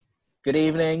Good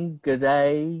evening, good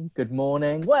day, good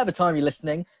morning, whatever time you're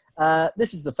listening.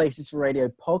 This is the Faces for Radio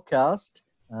podcast,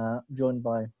 joined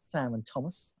by Sam and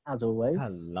Thomas, as always.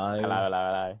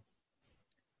 Hello.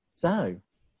 So,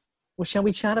 what shall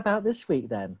we chat about this week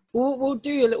then? We'll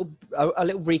do a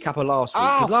little recap of last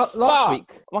week. Last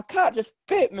week, my cat just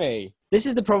bit me. This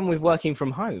is the problem with working from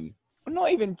home. I'm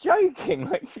not even joking.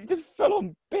 Like, she just full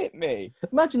on bit me.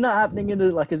 Imagine that happening in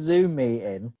a Zoom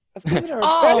meeting. I've given her a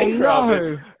Oh, belly rub.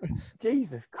 no.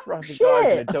 Jesus Christ! Shit. The guy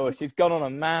at the door. She's gone on a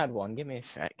mad one. Give me a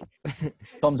sec.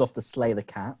 Tom's off to slay the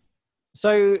cat.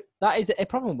 So that is a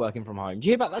problem working from home. Do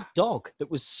you hear about that dog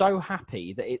that was so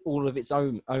happy that all of its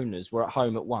own owners were at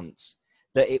home at once,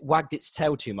 that it wagged its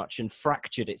tail too much and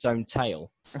fractured its own tail?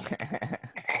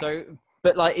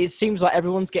 But it seems like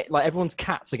everyone's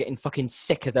cats are getting fucking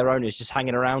sick of their owners just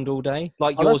hanging around all day.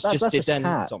 Like yours that's just did then,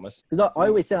 cats. Thomas. Because I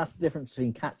always say that's the difference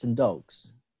between cats and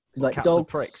dogs. Because Cats are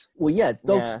pricks. Well, yeah,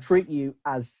 dogs treat you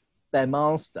as their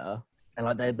master,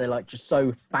 and they're just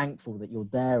so thankful that you're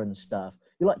there and stuff.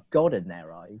 You're like God in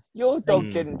their eyes. Your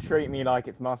dog didn't treat me like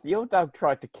its master. Your dog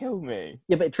tried to kill me.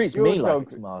 Yeah, but it treats me like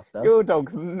its master. Your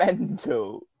dog's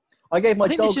mental. I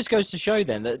think this just goes to show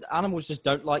then that animals just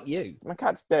don't like you. My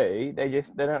cats do. They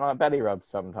don't like belly rubs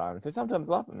sometimes. They sometimes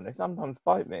love them. They sometimes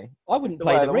bite me. I wouldn't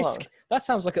play the risk. That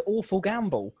sounds like an awful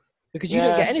gamble. Because you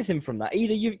don't get anything from that.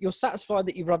 Either you're satisfied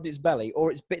that you've rubbed its belly or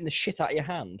it's bitten the shit out of your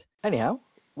hand. Anyhow,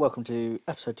 welcome to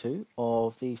episode 2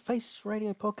 of the Faces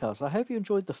Radio podcast. I hope you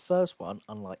enjoyed the first one,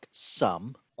 unlike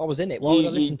some. I was in it. Why would I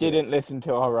listen to it? You didn't listen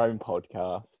to our own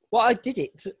podcast. Well, I did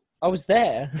it. I was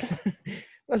there.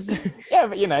 Yeah,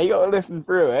 but you got to listen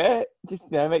through it.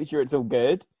 Just make sure it's all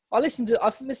good. I've listened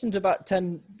to about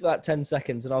 10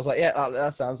 seconds and I was like, yeah,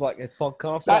 that sounds like a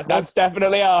podcast. That's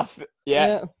definitely us.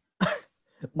 Yeah.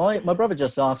 My brother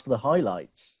just asked for the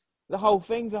highlights. The whole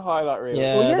thing's a highlight reel.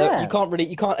 Yeah, well, yeah.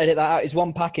 You can't edit that out. It's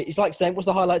one packet. It's like saying, what's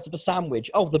the highlights of a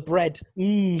sandwich? Oh, the bread.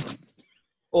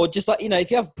 Or just like, if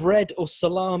you have bread or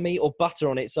salami or butter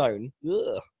on its own,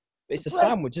 ugh. It's a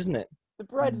sandwich, isn't it? The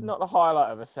bread's not the highlight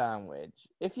of a sandwich.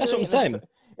 That's what I'm saying.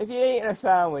 If you're eating a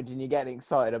sandwich and you're getting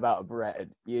excited about a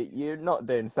bread, you're not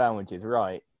doing sandwiches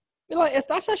right.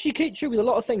 That's actually true with a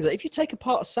lot of things. Like, if you take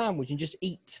apart a sandwich and just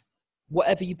eat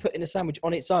whatever you put in a sandwich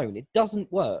on its own, it doesn't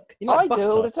work. I do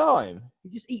all the time.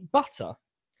 You just eat butter.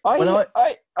 I've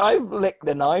licked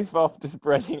the knife after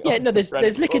spreading. Yeah, no,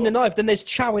 there's licking the knife, then there's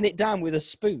chowing it down with a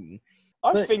spoon.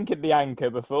 I've fingered the anchor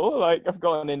before. I've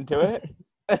gone into it.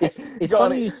 It's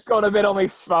funny got a bit on my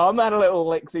thumb, had a little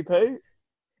licksy poo.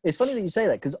 It's funny that you say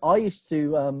that because I used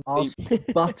to ask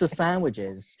butter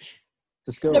sandwiches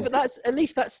to school. No, but at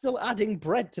least that's still adding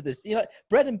bread to this.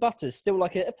 Bread and butter is still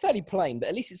like a fairly plain, but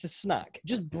at least it's a snack.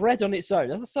 Just bread on its own.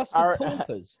 That's for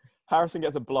paupers. Harrison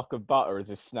gets a block of butter as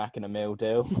a snack in a meal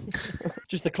deal.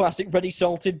 Just the classic ready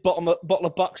salted bottle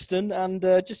of Buxton and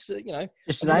just an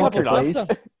anchor, please.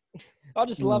 I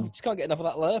just can't get enough of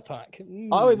that Lurpak.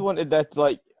 I always wanted there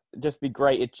to just be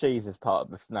grated cheese as part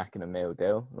of the snack in a meal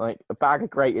deal. Like a bag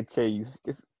of grated cheese.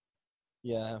 Just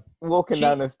walking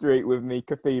down the street with me,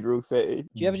 Cathedral City.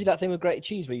 Do you ever do that thing with grated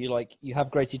cheese where you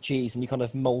have grated cheese and you kind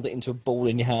of mould it into a ball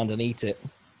in your hand and eat it?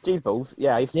 Cheese balls?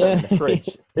 Yeah, I used to put them in the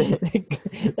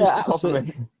fridge.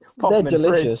 Absolutely. Pop They're them in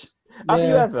delicious. Have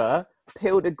you ever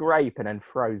peeled a grape and then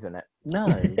frozen it? No.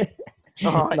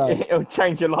 All right, No. It'll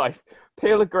change your life.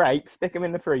 Peel a grape, stick them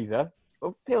in the freezer.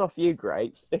 Or peel a few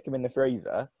grapes, stick them in the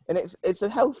freezer, and it's a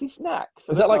healthy snack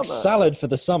for Is the that like summer. salad for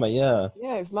the summer? Yeah.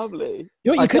 Yeah, it's lovely.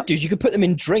 You know what you could do is you could put them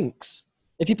in drinks.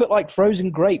 If you put frozen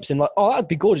grapes in that'd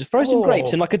be gorgeous. Frozen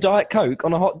grapes in a Diet Coke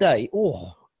on a hot day.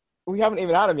 Oh. We haven't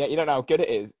even had them yet. You don't know how good it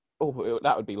is. Oh,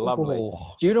 that would be lovely.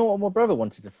 Oh. Do you know what my brother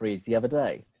wanted to freeze the other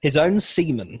day? His own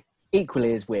semen.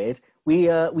 Equally as weird. We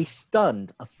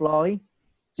stunned a fly.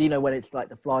 So when it's like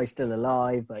the fly's still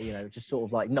alive, but just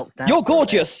sort of knocked down. You're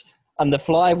gorgeous! And the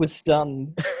fly was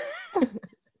stunned.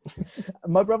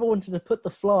 My brother wanted to put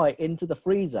the fly into the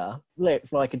freezer, let it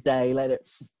for a day, let it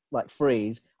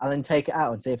freeze, and then take it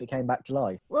out and see if it came back to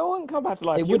life. Well, it wouldn't come back to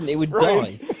life. It wouldn't. It would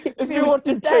die. If you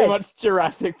wanted too much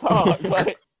Jurassic Park,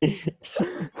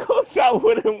 of course that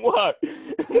wouldn't work.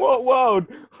 In what world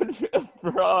would it have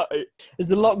right? Has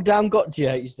the lockdown got to you,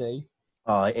 HC?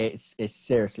 Oh, it's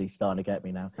seriously starting to get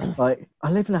me now.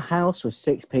 I live in a house with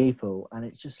 6 people, and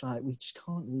it's just we just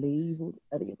can't leave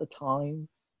any of the time.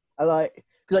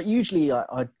 Because usually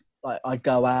I'd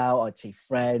go out, I'd see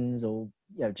friends, or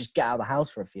just get out of the house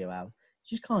for a few hours.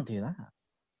 You just can't do that.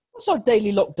 What's our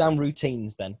daily lockdown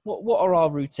routines then? What are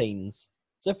our routines?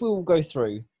 So if we all go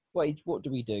through, what do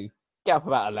we do? Get up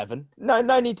about 11. No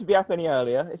need to be up any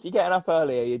earlier. If you're getting up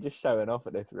earlier, you're just showing off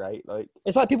at this rate. Like,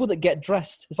 it's like people that get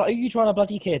dressed. It's like, are you trying to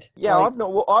bloody kid? Yeah, like,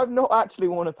 I've not actually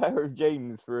worn a pair of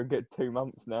jeans for a good 2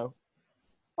 months now.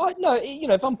 No,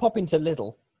 if I'm popping to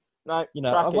Lidl, no,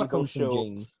 I whack on some shorts.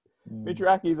 jeans. My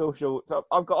trackies all shorts.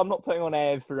 I'm not putting on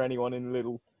airs for anyone in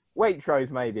Lidl. Waitrose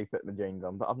maybe putting the jeans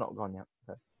on, but I've not gone yet.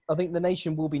 So. I think the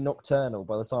nation will be nocturnal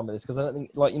by the time of this because I don't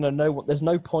think, there's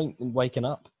no point in waking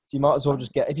up. So you might as well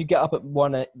just if you get up at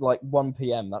 1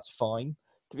 p.m, that's fine.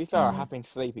 To be fair, I have been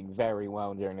sleeping very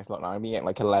well during this lockdown. I've been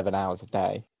getting 11 hours a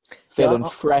day, feeling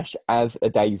fresh as a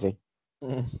daisy.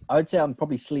 I would say I'm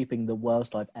probably sleeping the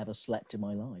worst I've ever slept in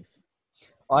my life.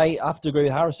 I have to agree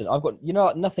with Harrison. I've got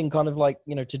nothing kind of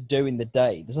to do in the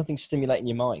day. There's nothing stimulating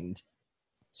your mind.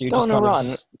 So you're go on a run,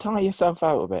 tire yourself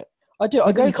out a bit. I do.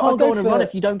 You can't go on a run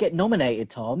if you don't get nominated,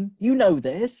 Tom. You know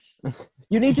this.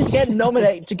 You need to get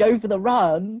nominated to go for the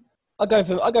run. I go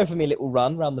for me a little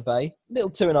run around the bay, little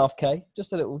 2.5k,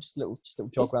 just a little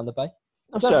jog around the bay.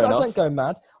 I don't go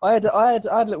mad. I had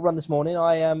a little run this morning.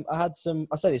 I had some.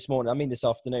 I say this morning. I mean this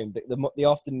afternoon. But the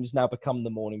afternoon has now become the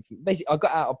morning. Basically, I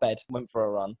got out of bed, went for a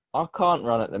run. I can't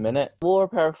run at the minute. Wore a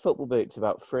pair of football boots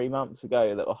about 3 months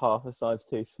ago that were half a size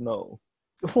too small.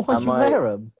 Why did you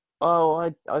wear them? Oh,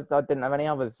 I didn't have any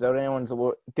others. The only ones that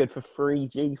were good for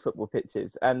 3G football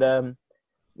pitches. And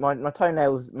my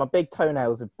toenails, my big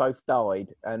toenails have both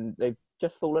died and they've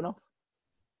just fallen off.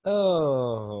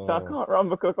 Oh. So I can't run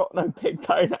because I've got no big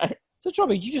toenails. So,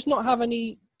 Trobby, do you just not have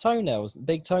any toenails,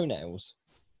 big toenails?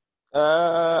 I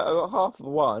got half of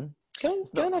one. Go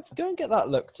and get that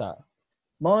looked at.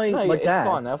 My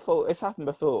dad. It's fine. It's happened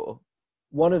before.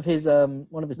 One of his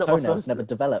toenails never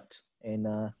developed in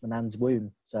my nan's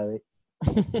womb, so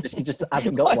he just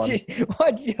hasn't got one.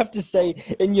 Why did you have to say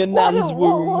in your nan's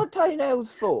womb? What are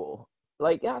toenails for?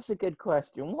 That's a good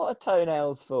question. What are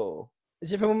toenails for?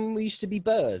 Is it from when we used to be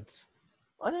birds?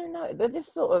 I don't know. They're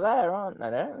just sort of there, aren't they?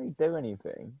 They don't really do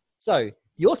anything. So,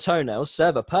 your toenails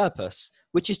serve a purpose,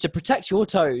 which is to protect your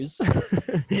toes.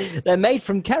 They're made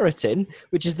from keratin,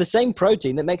 which is the same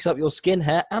protein that makes up your skin,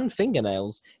 hair, and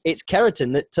fingernails. It's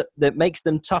keratin that makes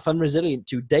them tough and resilient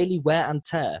to daily wear and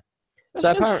tear. So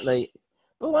apparently...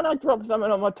 But when I drop something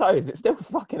on my toes, it still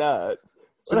fucking hurts.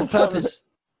 So the purpose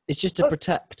is just to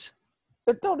protect.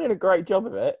 They're not doing a great job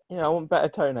of it. I want better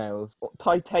toenails.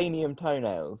 Titanium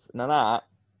toenails. Now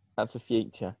that's a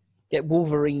future. Get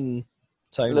Wolverine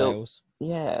toenails.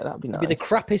 Yeah, that'd be nice. I'd be the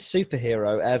crappiest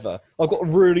superhero ever. I've got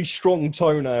really strong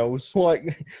toenails.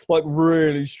 Like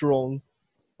really strong.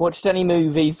 Watched any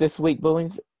movies this week,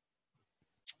 boys?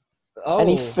 Oh.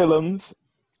 Any films?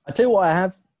 I tell you what I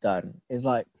have done is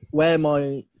where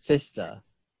my sister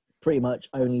pretty much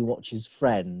only watches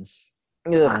Friends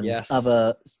and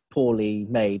other poorly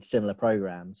made similar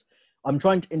programs. I'm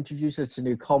trying to introduce her to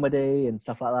new comedy and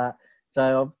stuff like that.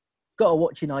 So I've got her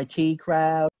watching IT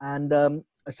Crowd, and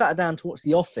I sat her down to watch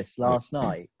The Office last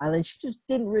night, and then she just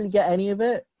didn't really get any of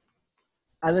it.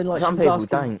 And then some she was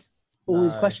people asking don't. all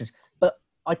these questions. But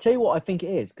I tell you what I think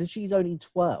it is, because she's only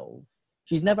 12,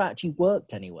 she's never actually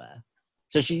worked anywhere.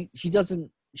 So she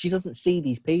doesn't see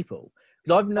these people.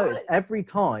 Because I've noticed every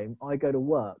time I go to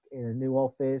work in a new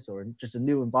office or in just a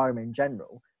new environment in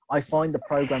general, I find the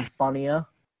program funnier.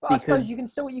 But I suppose you can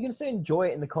still enjoy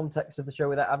it in the context of the show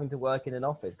without having to work in an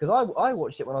office. Because I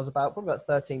watched it when I was probably about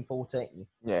 13, 14.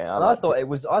 Yeah, I thought it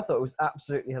was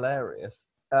absolutely hilarious.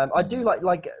 I do like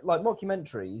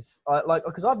mockumentaries.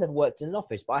 Because I've never worked in an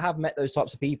office, but I have met those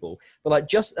types of people. But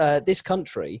this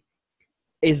country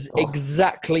is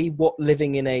exactly what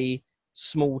living in a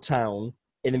small town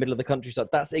in the middle of the countryside.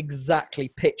 That's exactly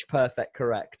pitch perfect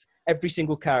correct. Every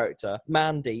single character.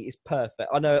 Mandy is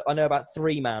perfect. I know about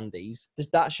 3 Mandys.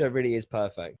 That show really is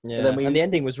perfect. Yeah, and the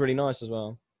ending was really nice as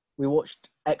well. We watched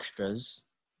Extras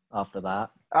after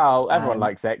that. Oh, everyone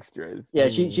likes Extras. Yeah,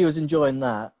 she was enjoying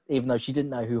that, even though she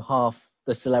didn't know who half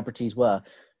the celebrities were.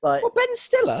 Ben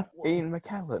Stiller? Ian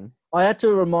McKellen. I had to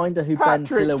remind her who Ben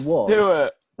Stiller was.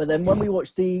 Stewart. But then when we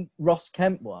watched the Ross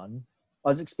Kemp one, I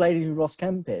was explaining who Ross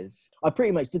Kemp is. I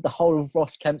pretty much did the whole of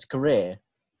Ross Kemp's career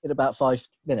in about 5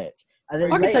 minutes. And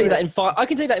then I can tell you that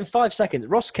in 5 seconds.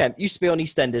 Ross Kemp used to be on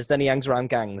EastEnders, then he hangs around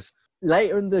gangs.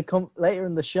 Later in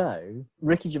the show,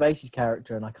 Ricky Gervais's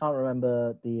character, and I can't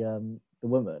remember the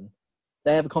woman,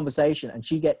 they have a conversation, and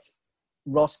she gets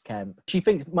Ross Kemp. She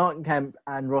thinks Martin Kemp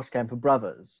and Ross Kemp are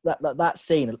brothers. That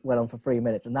scene went on for 3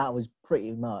 minutes, and that was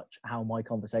pretty much how my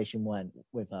conversation went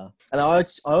with her. And I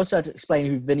also had to explain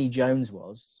who Vinnie Jones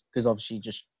was, because obviously she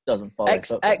just doesn't follow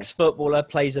football. Ex-footballer,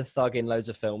 plays a thug in loads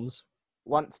of films.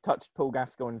 Once touched Paul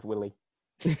Gascoigne's willy.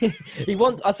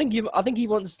 I think he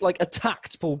once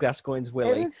attacked Paul Gascoigne's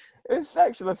willy. It was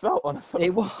sexual assault on a football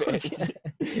It was. pitch.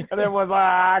 Yeah. And everyone's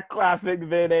like, classic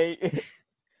Vinny.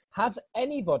 Have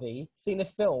anybody seen a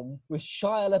film with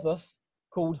Shia LaBeouf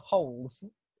called Holes?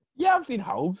 Yeah, I've seen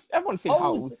Holes. Everyone's seen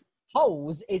Holes.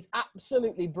 Holes is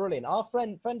absolutely brilliant. Our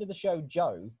friend of the show,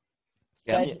 Joe,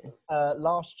 said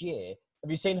last year, "Have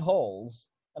you seen Holes?"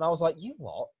 And I was like, "You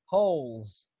what?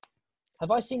 Holes?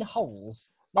 Have I seen Holes?"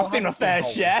 No, I've seen a fair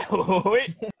share.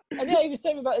 And yeah, he was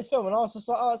telling me about this film, and I was just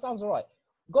like, "Oh, it sounds all right."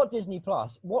 Got Disney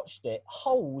Plus, watched it.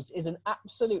 Holes is an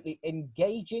absolutely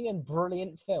engaging and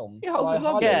brilliant film. Yeah, I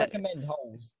highly yeah. recommend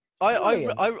Holes.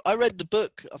 I read the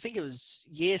book. I think it was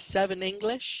year 7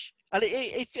 English, and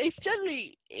it's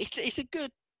generally it's a good,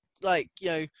 like, you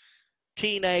know,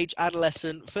 teenage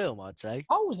adolescent film, I'd say.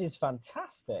 Holes is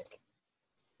fantastic.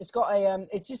 It's got a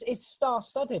it's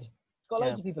star-studded. It's got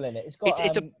loads of people in it. It's got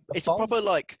it's a proper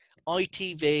like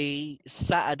ITV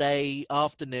Saturday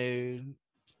afternoon,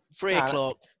 3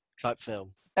 o'clock type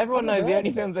film. Everyone knows the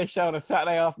only films they show on a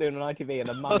Saturday afternoon on ITV are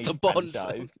the Mummy The Bond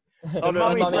franchise. Oh, The no,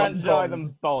 Mummy Mummy and franchise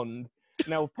and Bond.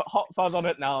 And they'll put Hot Fuzz on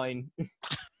at 9.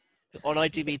 On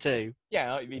ITV2.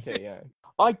 Yeah, ITV2, yeah.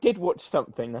 I did watch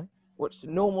something, though. Watched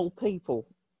Normal People.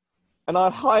 And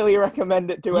I'd highly recommend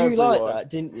it to everyone. You like that,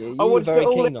 didn't you? I You were watched very it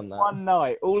all keen in on that. one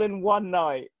night. All in one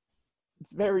night.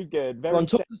 It's very good. Very Go on,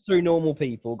 talk us through Normal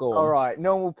People. Go on. All right,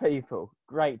 Normal People.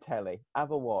 Great telly.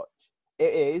 Have a watch.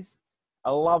 It is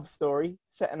a love story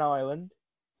set in Ireland.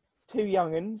 2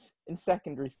 young'uns in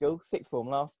secondary school, 6th form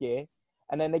last year.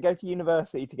 And then they go to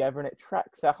university together, and it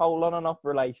tracks their whole on and off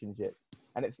relationship.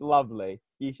 And it's lovely.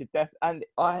 You should and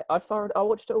I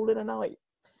watched it all in a night.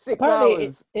 6 Apparently,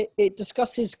 hours. it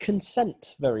discusses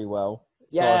consent very well.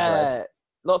 So I've Yeah, read.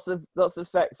 lots of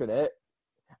sex in it.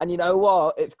 And you know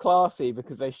what? It's classy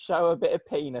because they show a bit of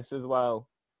penis as well.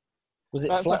 Was it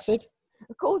That's flaccid?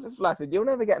 Of course it's flaccid. You'll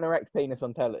never get an erect penis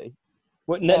on telly.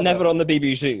 What, never. never on the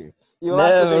BBC.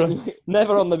 Never,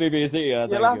 Never on the BBC.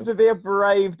 You'll have to be a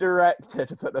brave director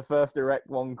to put the first erect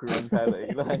wonker on telly.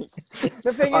 Like,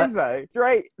 the thing is, though,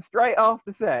 straight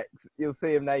after sex, you'll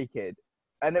see him naked.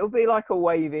 And it'll be like a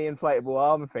wavy inflatable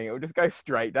arm thing. It'll just go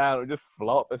straight down. It'll just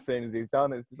flop as soon as he's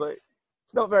done. It's just like,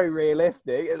 it's not very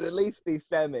realistic. It'll at least be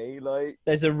like.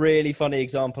 There's a really funny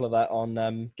example of that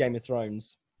on Game of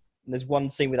Thrones. And there's one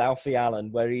scene with Alfie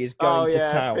Allen where he is going to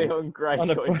town. Feeling great.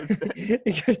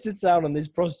 He goes to town on this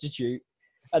prostitute.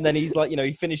 And then he's like, you know,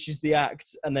 he finishes the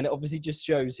act. And then it obviously just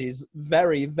shows his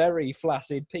very, very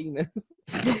flaccid penis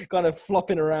kind of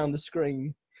flopping around the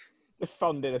screen. Just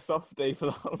funding a softie for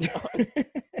the whole time.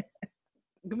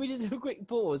 Can we just have a quick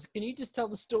pause? Can you just tell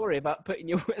the story about putting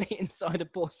your willy inside a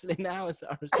porcelain house,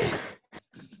 Harrison?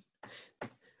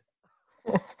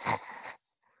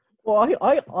 Well,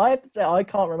 I have to say, I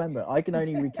can't remember. I can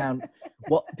only recount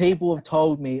what people have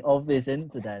told me of this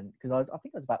incident, because I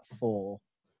think I was about 4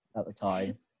 at the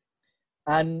time.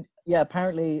 And yeah,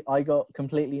 apparently I got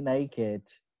completely naked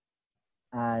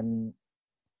and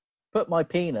put my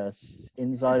penis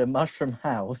inside a mushroom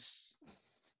house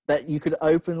that you could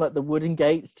open like the wooden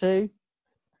gates to.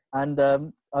 And I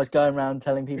was going around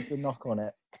telling people to knock on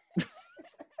it,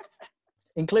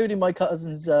 including my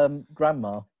cousin's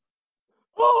grandma.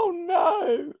 Oh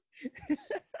no!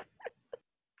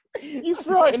 You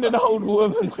frightened an old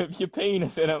woman with your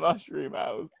penis in a mushroom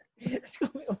house. It's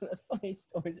got to be one of the funny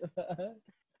stories I've ever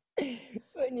heard.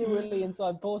 Putting your willy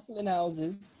inside porcelain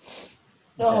houses.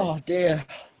 Oh dear.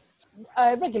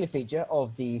 A regular feature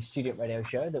of the student radio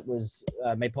show that was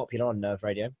made popular on Nerve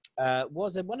Radio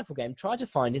was a wonderful game, Try to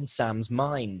Find in Sam's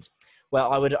Mind, where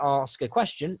I would ask a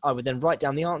question, I would then write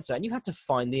down the answer, and you had to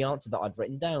find the answer that I'd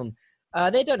written down.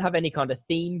 They don't have any kind of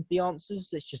theme, the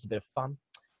answers. It's just a bit of fun.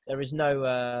 There is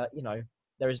no,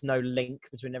 there is no link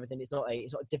between everything. It's not a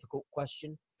difficult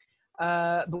question.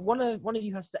 But one of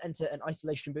you has to enter an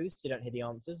isolation booth, so you don't hear the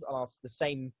answers. I'll ask the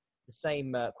same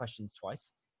questions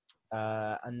twice.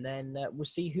 And then we'll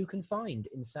see who can find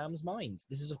in Sam's mind.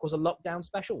 This is, of course, a lockdown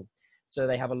special. So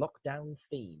they have a lockdown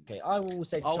theme. Okay, I will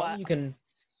say to Tom, you can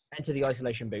enter the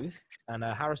isolation booth. And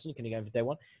Harrison, you can go for day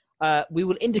one. We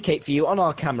will indicate for you on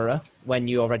our camera when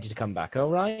you are ready to come back, all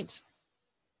right?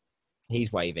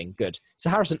 He's waving. Good. So,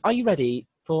 Harrison, are you ready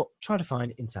for Try to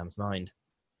Find in Sam's Mind?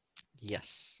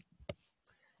 Yes.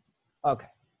 Okay.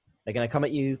 They're going to come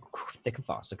at you thick and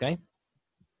fast, okay?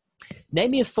 Name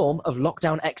me a form of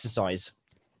lockdown exercise.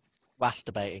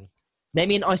 Masturbating. Name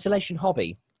me an isolation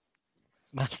hobby.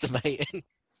 Masturbating.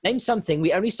 Name something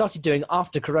we only started doing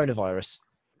after coronavirus.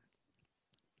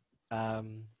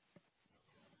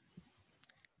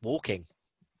 Walking.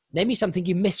 Name me something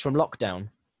you miss from lockdown.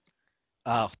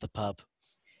 Oh, the pub.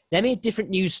 Name me a different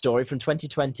news story from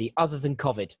 2020 other than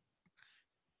COVID.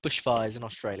 Bushfires in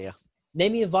Australia.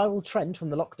 Name me a viral trend from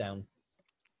the lockdown.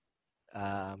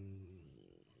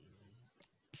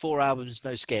 4 albums,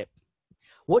 no skip.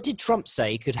 What did Trump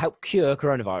say could help cure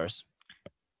coronavirus?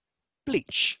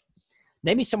 Bleach.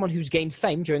 Name me someone who's gained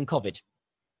fame during COVID.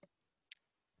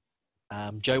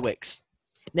 Joe Wicks.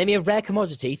 Name me a rare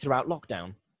commodity throughout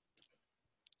lockdown.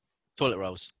 Toilet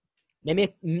rolls. Name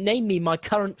me my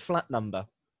current flat number.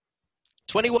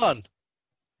 21.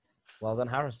 Well done,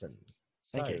 Harrison.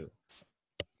 So Thank you.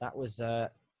 that was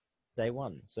day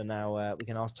one. So now we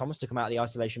can ask Thomas to come out of the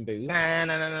isolation booth.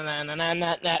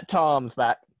 Nah. Tom's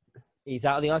back. He's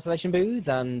out of the isolation booth,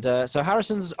 and so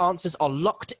Harrison's answers are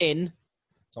locked in.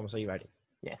 Thomas, are you ready?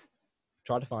 Yes.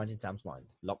 Try to find in Sam's mind.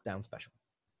 Lockdown special.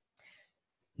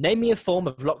 Name me a form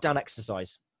of lockdown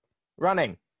exercise.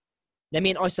 Running. Name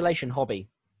me an isolation hobby.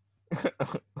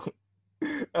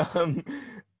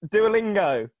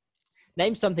 Duolingo.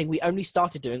 Name something we only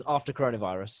started doing after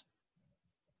coronavirus.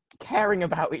 Caring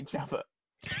about each other.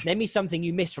 Name me something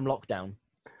you miss from lockdown.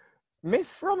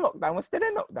 Miss from lockdown. We're still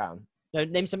in lockdown. No,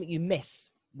 name something you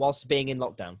miss whilst being in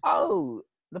lockdown. Oh,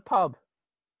 the pub.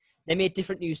 Name me a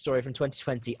different news story from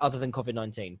 2020 other than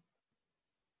COVID-19.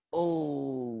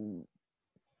 Oh.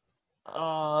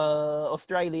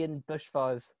 Australian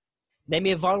bushfires. Name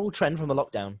me a viral trend from the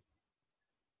lockdown.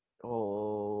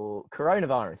 Oh,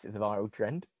 coronavirus is a viral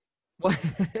trend.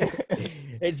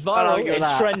 It's I viral, like it's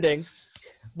that. trending.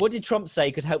 What did Trump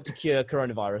say could help to cure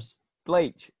coronavirus?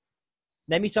 Bleach.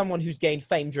 Name me someone who's gained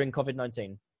fame during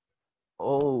COVID-19.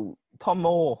 Oh, Tom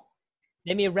Moore.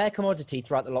 Name me a rare commodity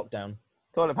throughout the lockdown.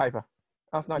 Toilet paper.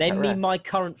 That's not Name me rare. my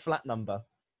current flat number.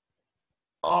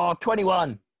 Oh,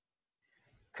 21.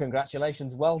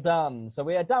 Congratulations, well done. So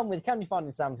we are done with Can You Find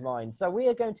in Sam's Mind? So we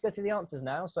are going to go through the answers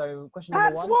now. So question number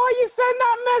That's one. why you sent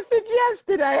that message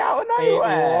yesterday out of It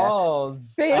nowhere.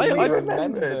 was. See, I I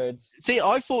remembered. See,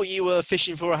 I thought you were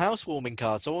fishing for a housewarming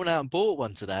card, so I went out and bought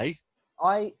one today.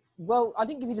 I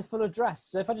didn't give you the full address.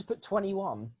 So if I just put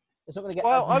 21, it's not going to get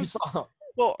Well, that I'm- far.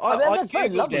 Well, I mean, I that's very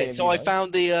googled lovely it, of so you, I though.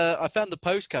 found the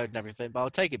postcode and everything. But I'll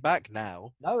take it back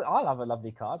now. No, I'll have a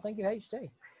lovely card. Thank you, HT.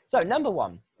 So, number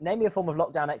one, name me a form of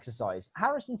lockdown exercise.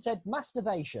 Harrison said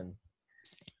masturbation.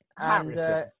 And,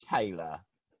 Harrison Taylor.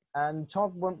 and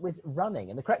Todd went with running.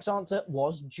 And the correct answer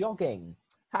was jogging.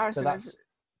 Harrison, that's-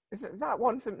 is that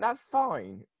one thing? That's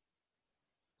fine.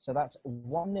 So that's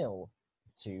 1-0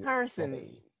 to Harrison,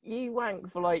 Bobby. you wank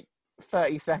for like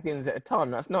 30 seconds at a time.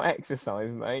 That's not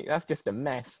exercise, mate. That's just a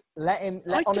mess. I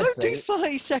don't Honestly, do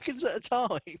 30 seconds at a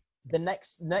time. the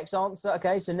next answer.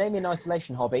 Okay, so name me an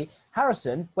isolation hobby.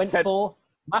 Harrison went Said- for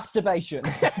masturbation.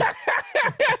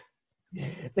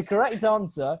 The correct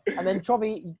answer. And then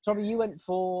Trobby, you went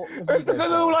for... what did It's you go because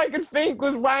for? all I could think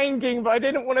was wanking, but I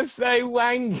didn't want to say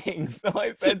wanking, so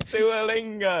I said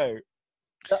Duolingo.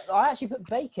 I actually put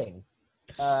baking.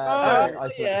 Oh,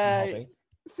 Isolation yeah. hobby.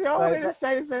 See, I So wanted to that-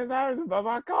 say the same as Harrison, but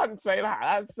I can't say that.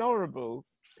 That's horrible.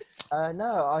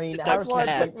 No, I mean, That's That's why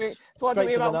Harrison it went took me straight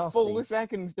for the about 4 nasty.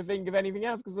 seconds to think of anything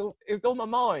else, because it's on my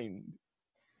mind.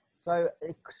 So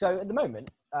at the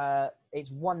moment, it's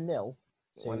 1-0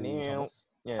 to 1-0. Thomas.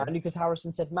 Yeah. Only because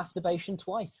Harrison said masturbation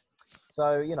twice.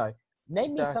 So,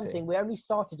 name me Dirty. something we only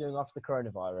started doing after the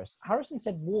coronavirus. Harrison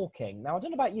said walking. Now, I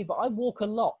don't know about you, but I walk a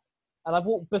lot. And I've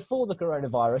walked before the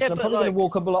coronavirus, Yeah, and I'm but probably going like- to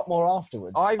walk a lot more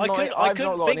afterwards. I couldn't I've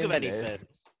not gotten think of into anything. this.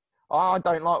 I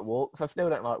don't like walks. I still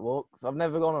don't like walks. I've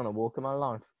never gone on a walk in my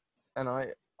life. And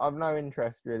I've no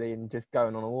interest really in just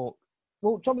going on a walk.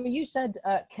 Well, Tommy, you said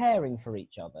caring for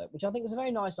each other, which I think was a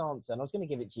very nice answer, and I was going to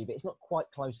give it to you, but it's not quite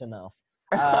close enough.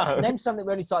 Name something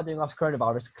we only started doing after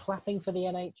coronavirus, clapping for the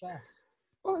NHS.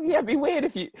 Well, yeah, it'd be weird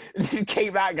if you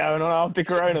keep that going on after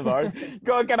coronavirus.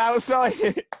 Gotta get outside.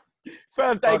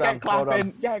 First day, Hold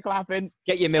on, get clapping.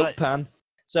 Get your milk Right. pan.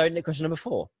 So, question number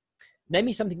 4. Name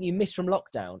me something you missed from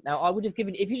lockdown. Now, I would have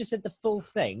given, if you just said the full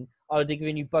thing, I would have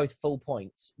given you both full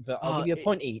points, but I'll give you a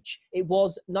point each. It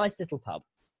was nice little pub.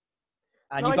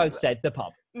 And you Nice- both said the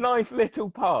pub. Nice little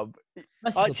pub.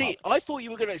 Nice I little see. pub. I thought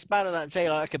you were going to expand on that and say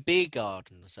like a beer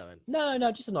garden or something. No,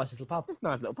 just a nice little pub. Just a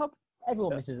nice little pub.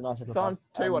 Everyone misses a nice little So pub.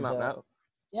 I'm 2-1 And, up now.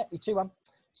 Yeah, you're 2-1.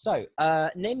 So,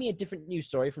 name me a different news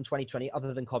story from 2020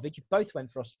 other than COVID. You both went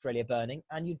for Australia burning,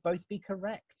 and you'd both be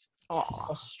correct. Oh,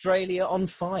 Australia on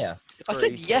fire. I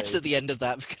said 3-2. yes at the end of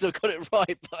that because I got it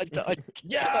right, but I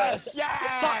Yes!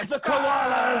 Yes! Fuck the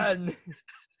koalas!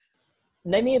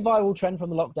 Name me a viral trend from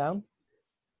the lockdown.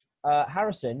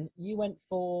 Harrison, you went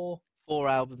for... 4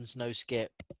 albums, no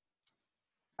skip.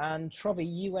 And Trobby,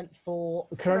 you went for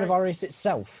coronavirus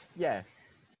itself. Yeah.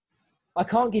 I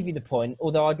can't give you the point,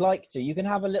 although I'd like to. You can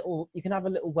have a little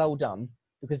well done,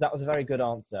 because that was a very good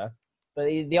answer. But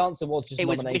the answer was just It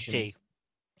was nominations. witty.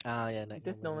 Ah, yeah, no.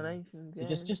 Just nominations. So Yeah.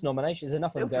 just nominations. There's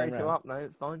enough of Feel them going free to around. up, no,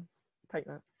 it's fine. Take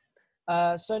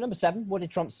that. So number 7, what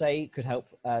did Trump say could help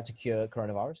to cure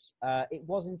coronavirus? It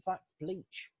was in fact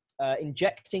bleach.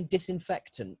 Injecting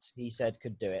disinfectant, he said,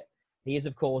 could do it. He is,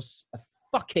 of course, a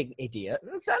fucking idiot.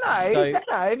 Don't know.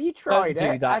 Have you tried don't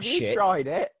do it? that Have shit. you tried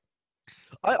it?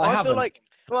 I haven't. feel like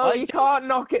Well, you can't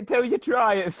knock it till you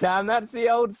try it, Sam. That's the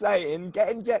old saying. Get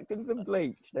injecting some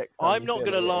bleach next time. I'm you not feel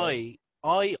gonna it.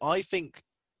 lie. I think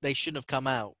they shouldn't have come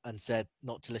out and said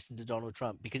not to listen to Donald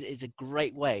Trump because it's a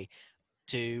great way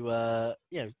to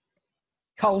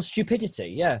Carl's stupidity,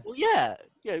 yeah. well, yeah,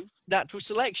 natural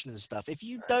selection and stuff. If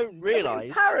you don't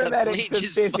realise that Paramedics bleach are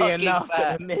is busy fucking enough to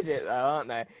bad, admit it, though, aren't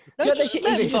they? no, Yeah, just they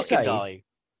let should the just fucking say- guy.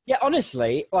 Yeah,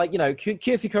 honestly, like,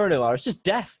 cure for coronavirus, just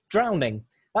death, drowning.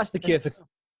 That's the cure for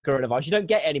coronavirus. You don't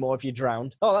get any more if you're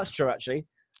drowned. Oh, that's true, actually.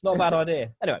 Not a bad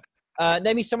idea. Anyway,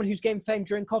 name me someone who's gained fame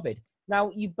during COVID.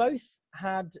 Now, you both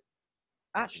had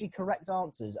actually correct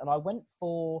answers, and I went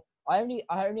for... I only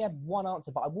had one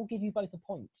answer, but I will give you both a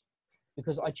point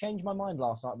because I changed my mind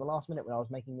last night at the last minute when I was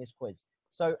making this quiz.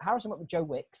 So Harrison went with Joe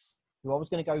Wicks, who I was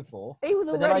going to go for. He was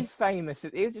But then already famous.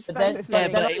 He was just but then- famous. Yeah,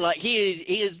 then but like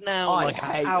he is now I like a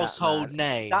hate that household man.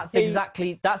 name. That's He-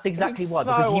 exactly why, he's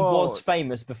because he so was old.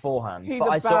 famous beforehand. He's But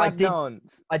a bad so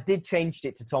nonce. I did change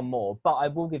it to Tom Moore, but I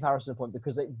will give Harrison a point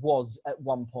because it was at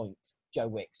one point Joe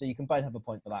Wick. So you can both have a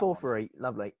point for that. 4-3,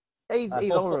 lovely. He's all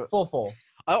 4-4. right. 4-4.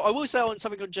 I will say on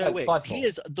something on Joe No, Wicks. 5-4. He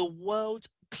is the world's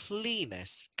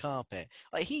cleanest carpet.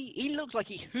 Like he looks like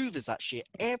he hoovers that shit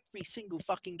every single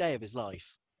fucking day of his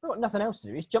life. He's got nothing else to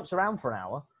do. He just jumps around for an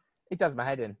hour. He does my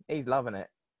head in. He's loving it.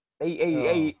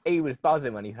 He was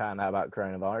buzzing when he found out about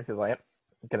coronavirus. He was like, yep,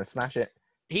 I'm going to smash it.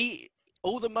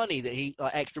 All the money that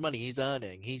extra money he's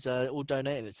earning, he's all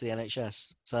donated it to the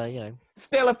NHS. So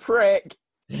Still a prick.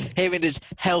 him and his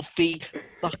healthy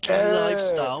fucking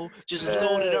lifestyle, just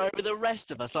lording it over the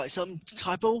rest of us like some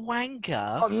type of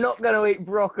wanker. I'm not going to eat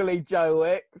broccoli, Joe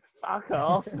Wicks. Fuck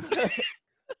off.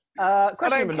 I Question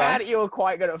don't number care 9. that you're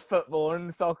quite good at football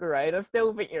and soccer, Aid. I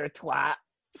still think you're a twat.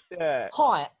 Yeah.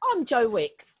 Hi, I'm Joe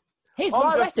Wicks. Here's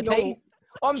my recipe.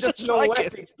 I'm just Just a normal like it.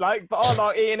 Essex bloke, but I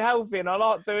like eating healthy and I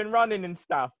like doing running and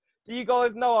stuff. Do you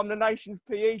guys know I'm the nation's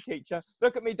PE teacher?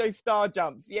 Look at me do star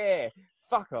jumps. Yeah.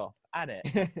 Fuck off. Add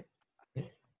it.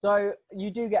 So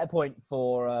you do get a point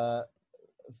for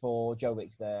Joe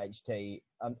Wicks there, HT.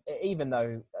 Even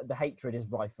though the hatred is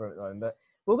rife for it at the moment, but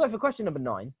we'll go for question number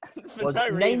 9. For Was no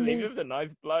reason, namely- he's just a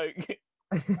nice bloke.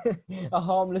 A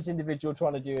harmless individual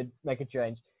trying to make a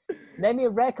change. Name me a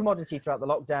rare commodity throughout the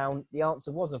lockdown. The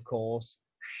answer was, of course,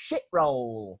 shit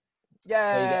roll.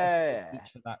 Yeah. So you get a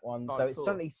each for that one. So it's 5-4.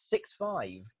 suddenly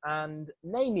 6-5. And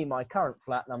name me my current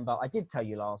flat number. I did tell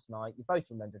you last night. You both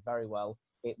remembered very well.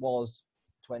 It was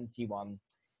 21.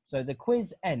 So the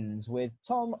quiz ends with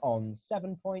Tom on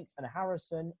 7 points and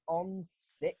Harrison on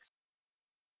 6.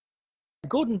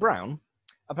 Gordon Brown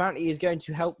apparently is going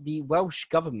to help the Welsh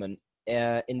government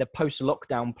in the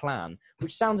post-lockdown plan,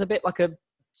 which sounds a bit like a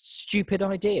stupid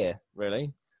idea,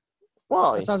 really.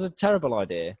 Why? That sounds a terrible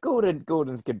idea.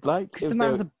 Gordon's a good bloke. Because the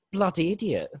man's a bloody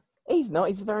idiot. He's not.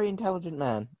 He's a very intelligent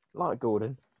man. I like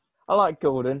Gordon. I like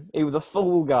Gordon. He was a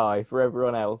fool guy for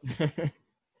everyone else.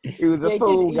 He was a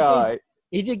fool guy.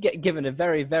 He did get given a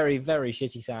very, very, very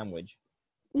shitty sandwich.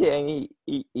 Yeah, and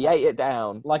he ate it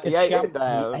down. Like a he ate champ, it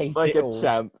down. he ate like it a all.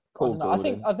 champ. Poor I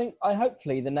Gordon. think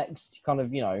hopefully the next kind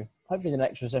of, hopefully the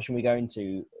next recession we go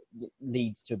into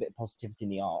leads to a bit of positivity in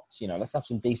the arts. Let's have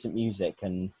some decent music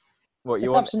and What you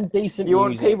let's want? have some decent You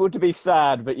want music. people to be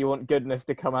sad, but you want goodness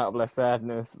to come out of their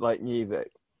sadness, like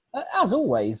music. As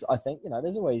always, I think,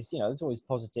 there's always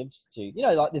positives to,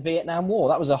 like the Vietnam War.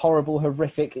 That was a horrible,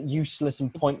 horrific, useless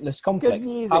and pointless conflict.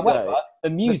 music, However, though. the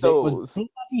music was Doors.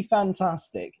 bloody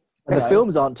fantastic. And the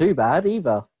films aren't too bad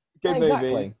either. Good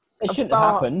Exactly. movies. It shouldn't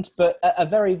have happened, but a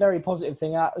very, very positive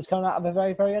thing was coming out of a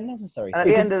very, very unnecessary And at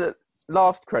thing. the end of the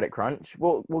last credit crunch,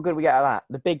 what good we get out of that?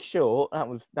 The Big Short, that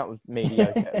was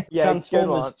mediocre. Yeah,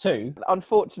 Transformers good one. 2.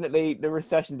 Unfortunately, the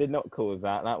recession did not cause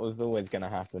that. That was always going to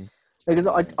happen. Because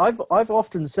I've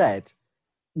often said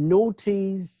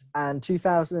noughties and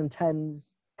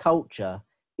 2010s culture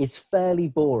is fairly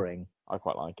boring. I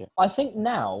quite like it. I think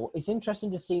now, it's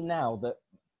interesting to see now that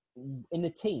in the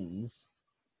teens,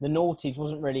 the noughties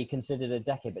wasn't really considered a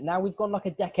decade, but now we've gone like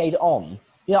a decade on.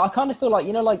 I kind of feel like,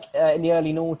 in the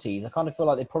early noughties, I kind of feel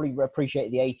like they probably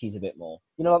appreciated the 80s a bit more.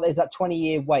 Like there's that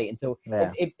 20-year wait until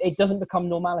it doesn't become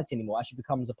normality anymore. It actually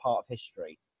becomes a part of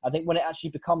history. I think when it actually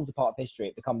becomes a part of history,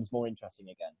 it becomes more interesting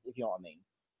again, if you know what I mean.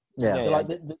 Yeah. So like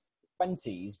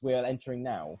 20s we're entering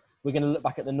now, we're going to look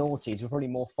back at the noughties with probably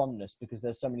more fondness because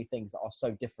there's so many things that are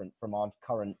so different from our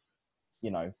current,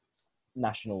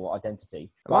 national identity.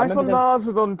 Life on Mars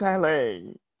was on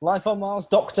telly. Life on Mars,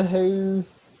 Doctor Who,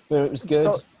 where it was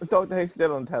good. Doctor Who's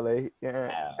still on telly.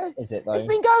 Yeah. Is it though? It's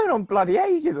been going on bloody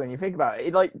ages when you think about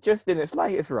it. Like just in its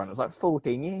latest run, it's like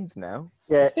 14 years now.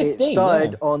 Yeah, It's 15, it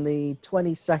started on the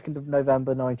 22nd of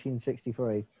November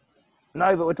 1963.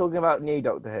 No, but we're talking about new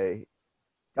Doctor Who.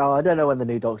 Oh, I don't know when the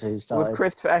new Doctor Who started. With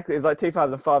Christopher Eccleston, it was like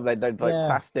 2005. They did like Yeah.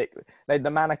 plastic. They had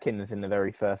the mannequins in the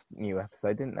very first new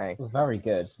episode, didn't they? It was very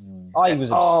good. I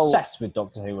was obsessed with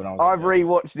Doctor Who when I was. I've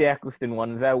rewatched the Eccleston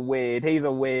ones. They're weird. He's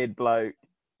a weird bloke.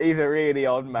 He's a really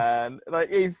odd man. Like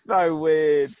he's so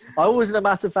weird. I wasn't a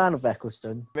massive fan of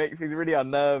Eccleston. He's really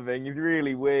unnerving. He's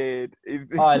really weird.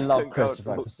 I love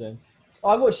Christopher Eccleston.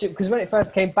 I watched it because when it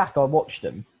first came back, I watched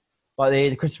them, like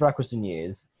the Christopher Eccleston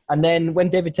years. And then when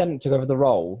David Tennant took over the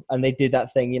role and they did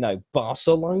that thing,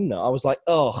 Barcelona, I was like,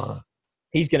 ugh,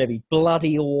 he's going to be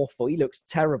bloody awful. He looks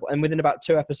terrible. And within about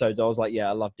 2 episodes, I was like, yeah,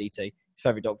 I love DT. His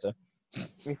favourite Doctor.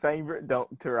 My favourite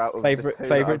Doctor out of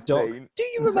Favourite Doc. seen. Do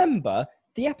you remember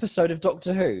the episode of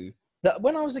Doctor Who that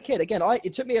when I was a kid, again,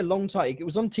 it took me a long time. It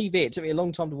was on TV. It took me a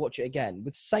long time to watch it again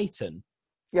with Satan.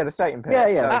 Yeah, the Satan pit.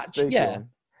 Yeah.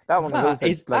 That one That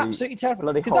is bloody, absolutely terrifying.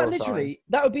 bloody Because that horrifying.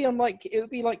 that would be on it would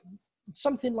be like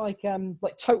something like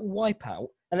Total Wipeout,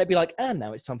 and they'd be like, and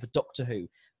now it's time for Doctor Who.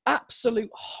 Absolute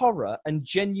horror and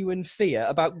genuine fear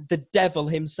about the devil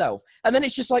himself. And then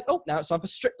it's just like, oh, now it's time for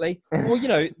Strictly. Or,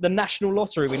 the National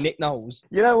Lottery with Nick Knowles.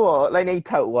 You know what? They need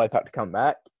Total Wipeout to come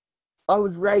back. I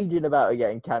was raging about it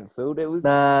getting cancelled. It was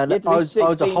Nah, you had to I be was a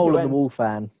 16 hole to in the end- wall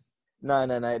fan. No,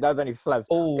 that was only slabs.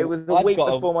 Oh, It was the I've week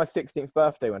got before my 16th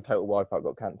birthday when Total Wipeout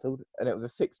got cancelled, and it was a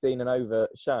 16 and over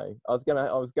show. I was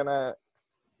gonna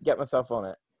get myself on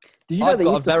it. Did you know I've they got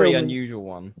a used to very film unusual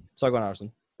one. Sorry, go on,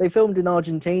 Harrison. They filmed in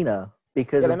Argentina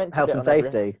because Yeah, they of mentioned health it and on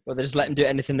every- safety. Well, they just let them do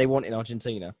anything they want in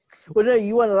Argentina. Well, no,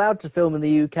 you weren't allowed to film in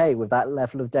the UK with that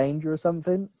level of danger or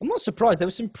something. I'm not surprised. There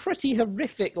were some pretty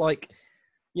horrific,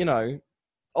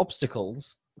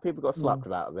 obstacles. People got slapped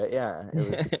about it. Yeah, it was,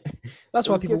 That's it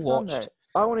why was people good fun, watched.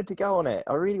 though. I wanted to go on it.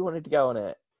 I really wanted to go on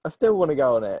it. I still want to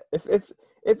go on it.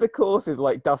 If the course is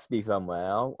like dusty somewhere,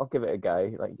 I'll give it a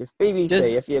go. Like just BBC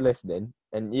if you're listening,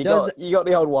 and you got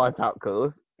the old Wipeout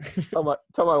course.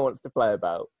 Tomo wants to play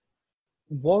about.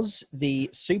 Was the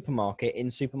supermarket in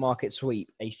Supermarket Sweep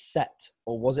a set,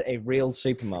 or was it a real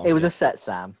supermarket? It was a set,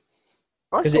 Sam.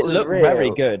 Because it looked very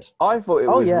good. I thought it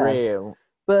was real.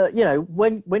 But,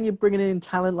 when you're bringing in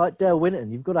talent like Dale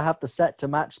Winton, you've got to have the set to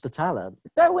match the talent.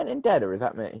 Dale Winton dead, or is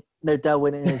that me? No, Dale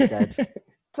Winton is dead.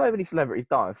 So many celebrities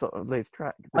die. I sort of lose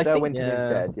track. But I Dale think- Winton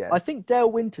is dead, yeah. I think Dale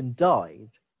Winton died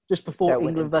just before Dale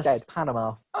England Winton's versus dead.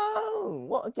 Panama. Oh,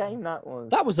 what a game that was.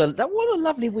 What a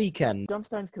lovely weekend. John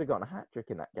Stones could have gotten a hat-trick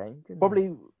in that game, couldn't he?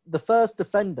 Probably the first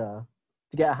defender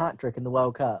to get a hat-trick in the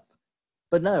World Cup.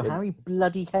 But no, Yeah. Harry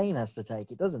bloody Kane has to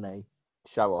take it, doesn't he?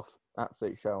 Show off.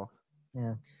 Absolute show off.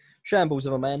 Yeah. Shambles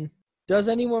of a man. Does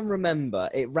anyone remember?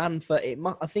 It ran for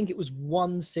I think it was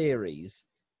one series,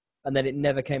 and then it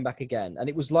never came back again. And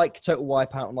it was like Total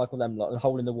Wipeout and like all them, like a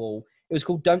hole in the wall. It was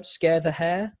called Don't Scare the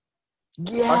Hare.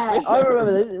 Yeah, I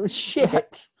remember this. It was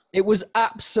shit. It was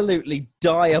absolutely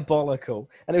diabolical,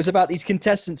 and it was about these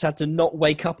contestants had to not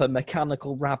wake up a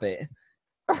mechanical rabbit.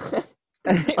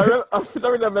 I have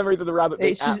some memories of the rabbit being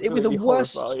It was the absolutely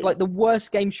worst, horrifying. the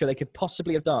worst game show they could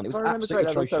possibly have done. It was If I remember absolutely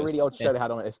correctly, there was atrocious. a really odd show they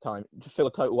had on at this time to fill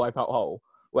a Total Wipeout hole,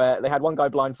 where they had one guy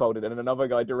blindfolded and another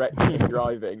guy directing and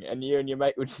driving, and you and your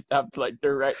mate would just have to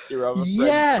direct your other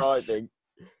friend driving.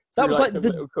 That was like some the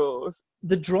little course.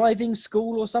 The driving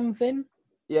school or something.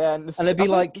 Yeah, and it'd be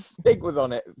I think the Stig was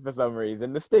on it for some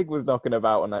reason. The Stig was knocking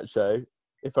about on that show,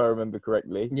 if I remember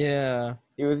correctly. Yeah,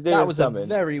 he was doing that was something. A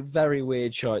very, very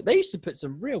weird show. They used to put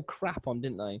some real crap on,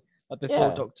 didn't they? Like before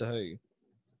Yeah. Doctor Who.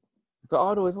 But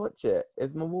I'd always watch it.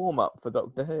 It's my warm up for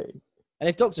Doctor Who. And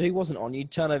if Doctor Who wasn't on,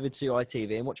 you'd turn over to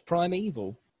ITV and watch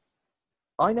Primeval.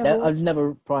 I never. I was never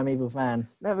a Primeval fan.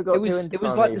 Never got It was. too into It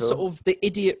was like the Primeval. sort of the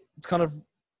idiot kind of,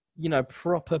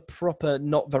 proper,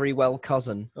 not very well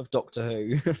cousin of Doctor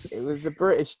Who. It was the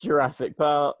British Jurassic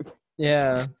Park.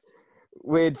 Yeah.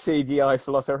 Weird CGI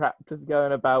velociraptors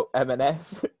going about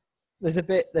M&S. There's a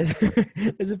bit.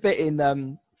 There's a bit in.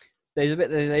 There's a bit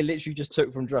that they literally just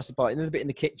took from Jurassic Park. And there's a bit in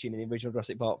the kitchen in the original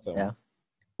Jurassic Park film. Yeah.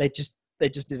 They just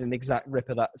did an exact rip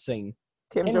of that scene.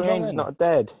 Kim Kim Jong-un's Jong-un. not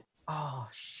dead. Oh,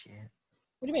 shit.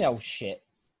 What do you mean? Oh shit!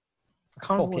 I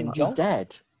can't Fucking remember John. he's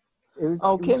dead. It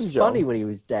Kim was Jong. funny when he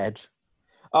was dead.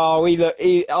 Oh, he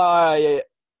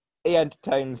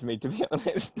entertains me, to be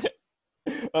honest.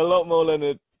 A lot more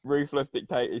than ruthless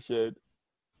dictator should.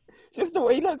 Just the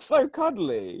way he looks so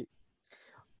cuddly.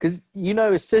 Because you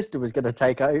know his sister was going to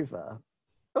take over.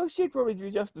 Oh, she'd probably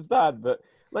be just as bad, but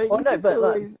like, Oh, he's no, just but,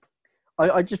 like, always...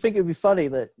 I just think it would be funny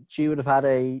that she would have had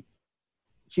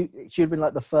she would have been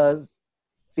like the first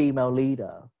female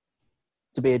leader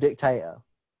to be a dictator.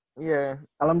 Yeah.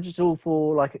 And I'm just all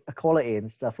for like equality and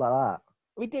stuff like that.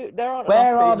 We do. There aren't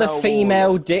Where enough are the female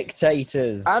warlords.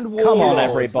 dictators? And Come warlords. on, I want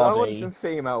everybody. some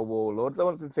female warlords. I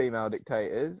want some female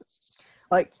dictators.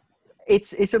 Like,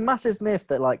 it's a massive myth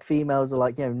that like females are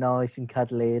like, you know, nice and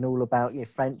cuddly and all about, you know,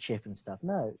 friendship and stuff.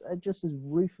 No, they're just as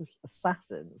ruthless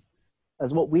assassins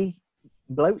as what we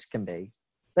blokes can be.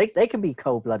 They can be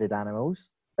cold-blooded animals.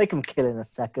 They can kill in a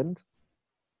second.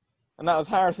 And that was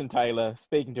Harrison Taylor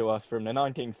speaking to us from the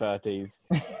 1930s,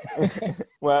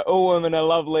 where all women are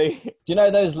lovely. Do you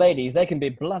know those ladies? They can be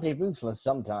bloody ruthless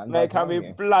sometimes. They can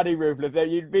be bloody ruthless.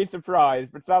 You'd be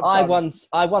surprised, but sometimes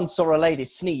I once saw a lady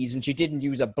sneeze and she didn't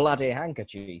use a bloody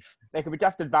handkerchief. they can be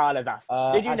just as bad as us.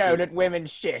 Did you know that women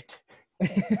shit?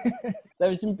 There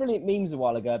were some brilliant memes a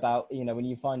while ago about, you know, when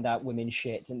you find out women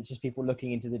shit and it's just people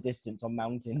looking into the distance on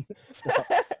mountains.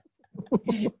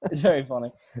 It's very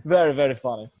funny. Very, very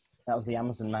funny. That was the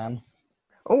Amazon man.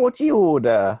 Oh, what do you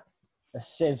order? A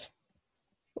sieve.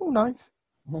 Oh, nice.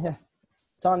 Yeah.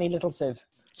 Tiny little sieve.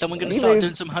 Someone going to You start move-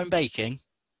 doing some home baking?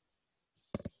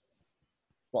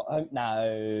 What? Oh,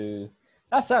 no.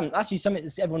 That's actually something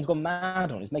that everyone's gone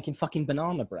mad on, is making fucking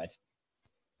banana bread.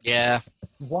 Yeah.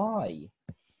 Why?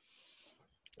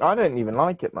 I don't even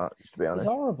like it much, to be honest.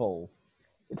 It's horrible.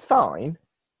 It's fine.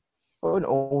 I wouldn't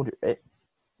order it.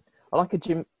 I like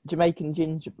a Jamaican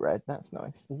gingerbread. That's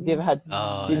nice. Have you ever had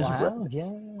Oh, gingerbread?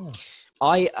 Wow,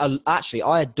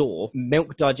 yeah. I adore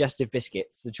milk digestive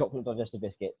biscuits, the chocolate digestive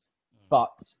biscuits,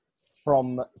 but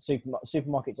from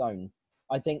supermarket's own.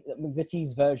 I think that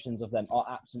McVitie's versions of them are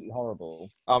absolutely horrible.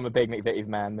 I'm a big McVitie's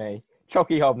man, me.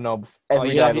 Chocky hobnobs Oh, every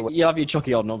you day love, of the your, week. you love your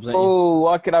chocky odd knobs, don't you? Oh,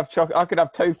 I could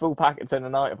have 2 full packets in a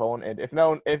night if I wanted.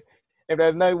 If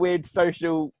there's no weird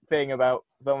social thing about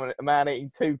a man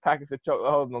eating 2 packets of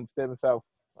chocolate hobnobs to himself,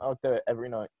 I'll do it every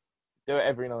night.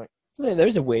 There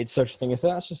is a weird social thing, is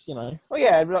there? That's just, you know. Oh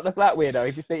yeah, look at that weirdo.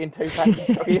 He's just eating 2 packets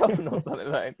of chocolate hobnobs on his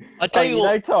own. I tell you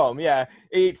what, know, Tom, yeah,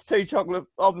 he eats 2 chocolate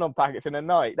hobnob packets in a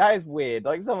night. That is weird.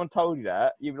 Like, if someone told you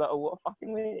that, you'd be like, oh, what a fucking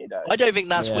weirdo. I don't think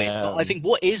that's weird. Yeah. But I think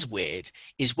what is weird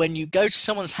is when you go to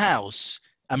someone's house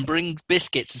and bring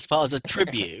biscuits as part of a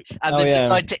tribute, and then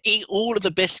decide to eat all of the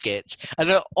biscuits and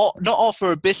not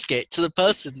offer a biscuit to the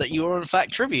person that you are in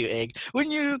fact tributing.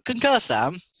 Wouldn't you concur,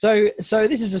 Sam? So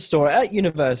this is a story. At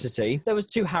university, there was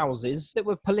 2 houses that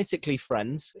were politically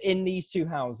friends. In these 2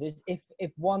 houses,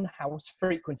 if one house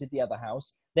frequented the other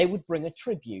house, they would bring a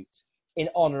tribute in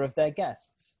honour of their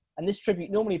guests. And this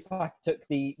tribute normally took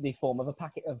the form of a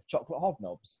packet of chocolate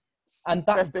hobnobs. And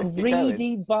that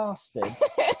greedy bastard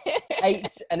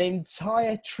ate an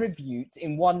entire tribute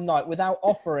in one night without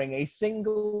offering a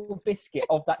single biscuit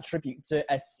of that tribute to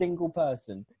a single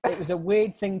person. It was a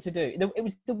weird thing to do. It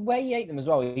was the way he ate them as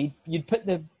well. You'd put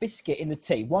the biscuit in the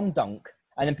tea, one dunk,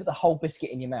 and then put the whole biscuit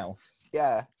in your mouth.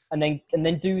 Yeah. And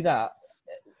then do that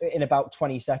in about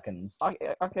 20 seconds. I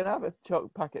can have a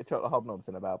packet of chocolate hobnobs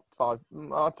in about 5,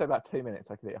 I'd say about 2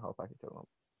 minutes. I could eat a whole packet of chocolate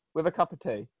hobnobs. With a cup of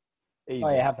tea. Easy. Oh,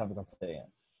 yeah, you have to have a cup of tea, yeah.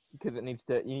 Because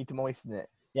you need to moisten it.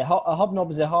 Yeah, a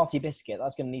hobnob is a hearty biscuit.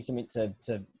 That's going to need something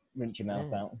to rinse your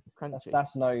mouth out. Crunchy.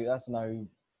 That's no,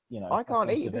 you know. I can't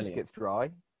no eat civilian. biscuits dry.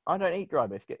 I don't eat dry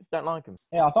biscuits. Don't like them.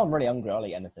 Yeah, if I'm really hungry, I'll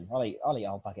eat anything. I'll eat a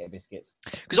whole packet of biscuits.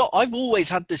 Because I've always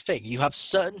had this thing. You have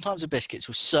certain types of biscuits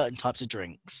with certain types of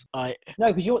drinks. No,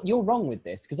 because you're wrong with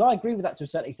this. Because I agree with that to a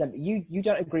certain extent. But you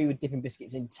don't agree with dipping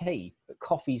biscuits in tea, but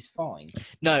coffee's fine.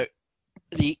 No,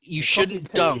 you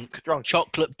shouldn't dunk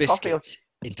chocolate biscuits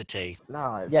into tea.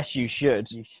 No. Yes, you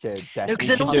should. You should. No, 'cause You then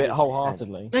should all do the- it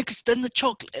wholeheartedly. No, because then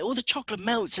all the chocolate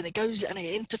melts and it goes and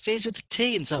it interferes with the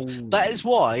tea and stuff. Ooh. That is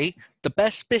why the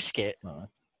best biscuit Right.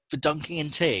 for dunking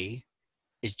in tea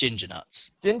is ginger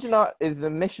nuts. Ginger nut is the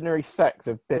missionary sex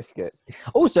of biscuits.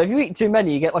 Also, if you eat too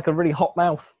many, you get like a really hot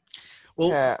mouth. Well,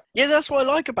 Yeah. yeah, that's what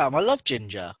I like about them. I love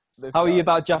ginger. How are you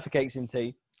about Jaffa cakes in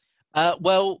tea?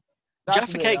 Well, That's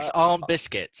Jaffa me. cakes aren't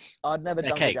biscuits. I'd never They're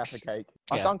dunk a cakes. Jaffa cake.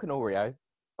 Yeah. I'd dunk an Oreo.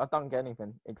 I'd dunk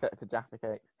anything except for Jaffa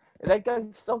cakes. They'd go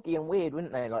soggy and weird,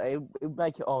 wouldn't they? Like it would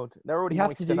make it odd. They're already You have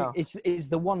moist to do. enough. It's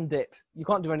the one dip. You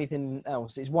can't do anything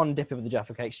else. It's one dip of the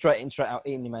Jaffa cake, straight in, straight out,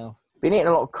 in your mouth. Been eating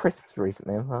a lot of crisps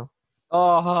recently as well.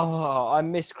 Oh, I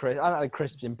miss crisps. I haven't had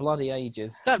crisps in bloody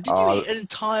ages. Sam, did Oh. you eat an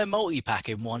entire multi-pack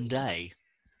in one day?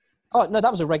 Oh no,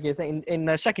 that was a regular thing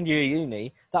in second year of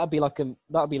uni. That'd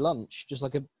be lunch, just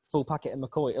like a full packet of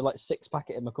McCoy, or like 6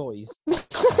 packet of McCoys.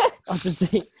 I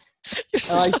just eat. You're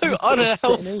so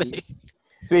unhealthy. To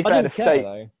be fair, I don't care,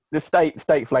 though. the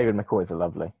state flavoured McCoys are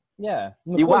lovely. Yeah.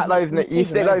 You whack those, you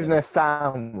stick those in a a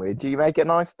sandwich. You make a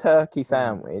nice turkey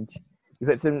sandwich. You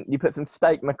put some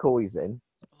steak McCoys in.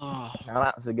 Oh, Now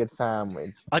that's a good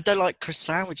sandwich. I don't like crisp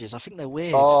sandwiches. I think they're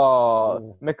weird.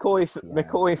 Oh,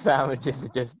 McCoy sandwiches are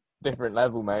just different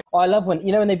level, mate. I love when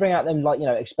they bring out them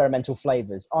experimental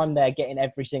flavors. I'm there getting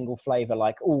every single flavor,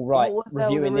 like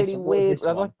reviewing this. Really weird.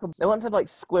 They once had like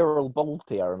squirrel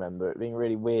balti. I remember it being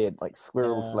really weird, like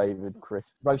squirrel flavored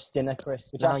crisp, roast dinner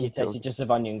crisp, which actually tasted just of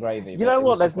onion gravy. You know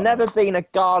what? There's never been a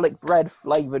garlic bread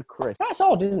flavored crisp. That's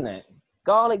odd, isn't it?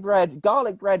 Garlic bread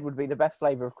would be the best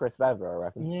flavor of crisp ever, I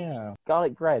reckon. Yeah.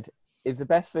 Garlic bread is the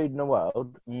best food in the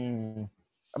world. And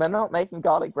they're not making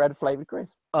garlic bread flavored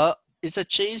crisp. Is there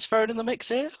cheese thrown in the mix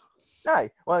here? No.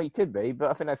 Well, you could be, but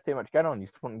I think there's too much going on. You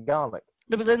just want garlic.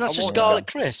 No, but then that's just garlic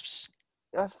crisps.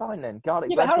 That's fine then. Garlic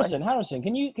bread. Yeah, but Harrison,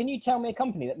 can you tell me a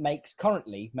company that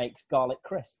currently makes garlic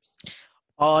crisps?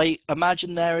 I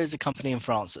imagine there is a company in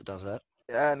France that does it.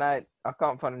 No, I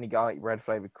can't find any garlic bread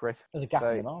flavoured crisps. There's a gap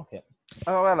in the market.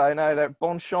 Oh, hello. No, they're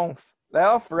Bon Chance. They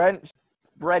are French.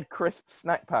 Bread crisp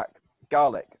snack pack.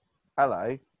 Garlic.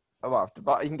 Hello. Oh, I have to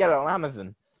buy. You can get it on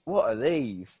Amazon. What are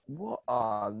these? They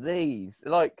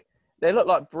look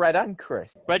like bread and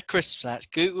crisp. Bread crisp snacks.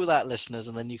 Google that, listeners,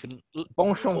 and then you can.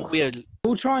 Bon Chance.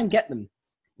 We'll try and get them.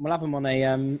 We'll have them on a.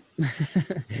 I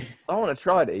want to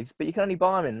try these, but you can only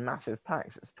buy them in massive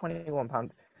packs. It's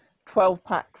 £21. 12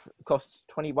 packs costs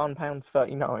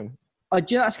 £21.39.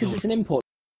 That's because it's an import.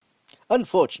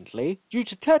 Unfortunately, due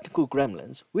to technical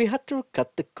gremlins, we had to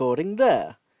cut the recording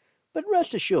there. But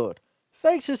rest assured,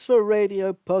 Faces for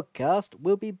Radio podcast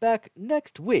will be back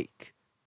next week.